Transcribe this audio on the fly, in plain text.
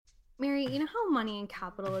Mary, you know how money and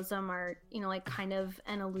capitalism are, like kind of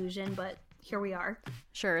an illusion, but here we are.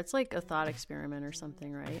 Sure, it's like a thought experiment or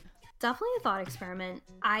something, right? Definitely a thought experiment.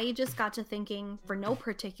 I just got to thinking, for no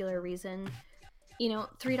particular reason,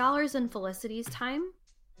 $3 in Felicity's time,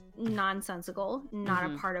 nonsensical, not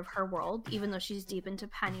a part of her world, even though she's deep into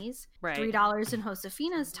pennies. Right. $3 in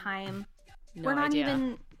Josefina's time, we're not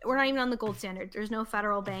even on the gold standard. There's no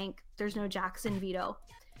federal bank. There's no Jackson veto.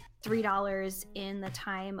 $3 in the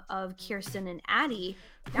time of Kirsten and Addie.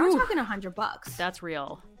 Now we're talking $100. That's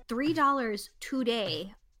real. $3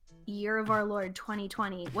 today, year of our Lord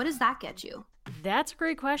 2020. What does that get you? That's a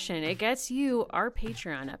great question. It gets you our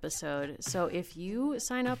Patreon episode. So if you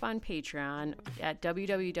sign up on Patreon at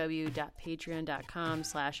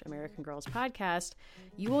www.patreon.com/American Girls Podcast,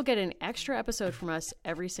 you will get an extra episode from us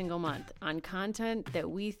every single month on content that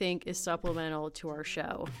we think is supplemental to our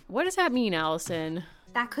show. What does that mean, Allison?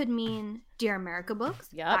 That could mean Dear America books.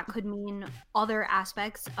 Yep. That could mean other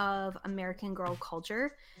aspects of American girl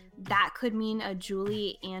culture. That could mean a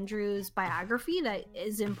Julie Andrews biography that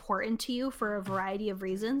is important to you for a variety of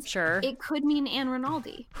reasons. Sure. It could mean Anne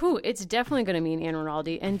Rinaldi. It's definitely going to mean Anne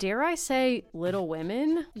Rinaldi. And dare I say, Little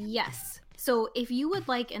Women? Yes. So if you would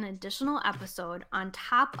like an additional episode on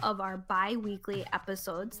top of our bi-weekly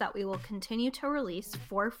episodes that we will continue to release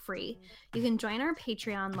for free, you can join our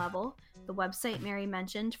Patreon level, the website Mary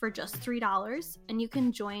mentioned, for just $3, and you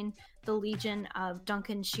can join the legion of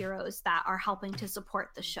Duncan Shiros that are helping to support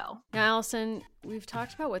the show. Now, Allison, we've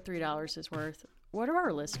talked about what $3 is worth. What are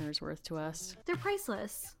our listeners worth to us? They're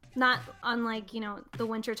priceless. Not unlike, the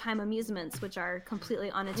wintertime amusements, which are completely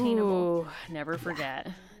unattainable. Ooh, never forget.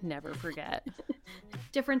 Yeah. Never forget.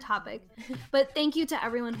 Different topic. But thank you to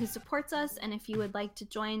everyone who supports us. And if you would like to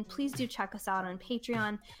join, please do check us out on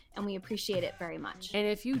Patreon. And we appreciate it very much. And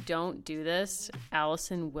if you don't do this,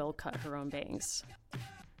 Allison will cut her own bangs.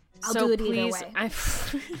 I'll do it either way.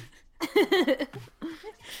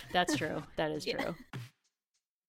 That's true. That is true.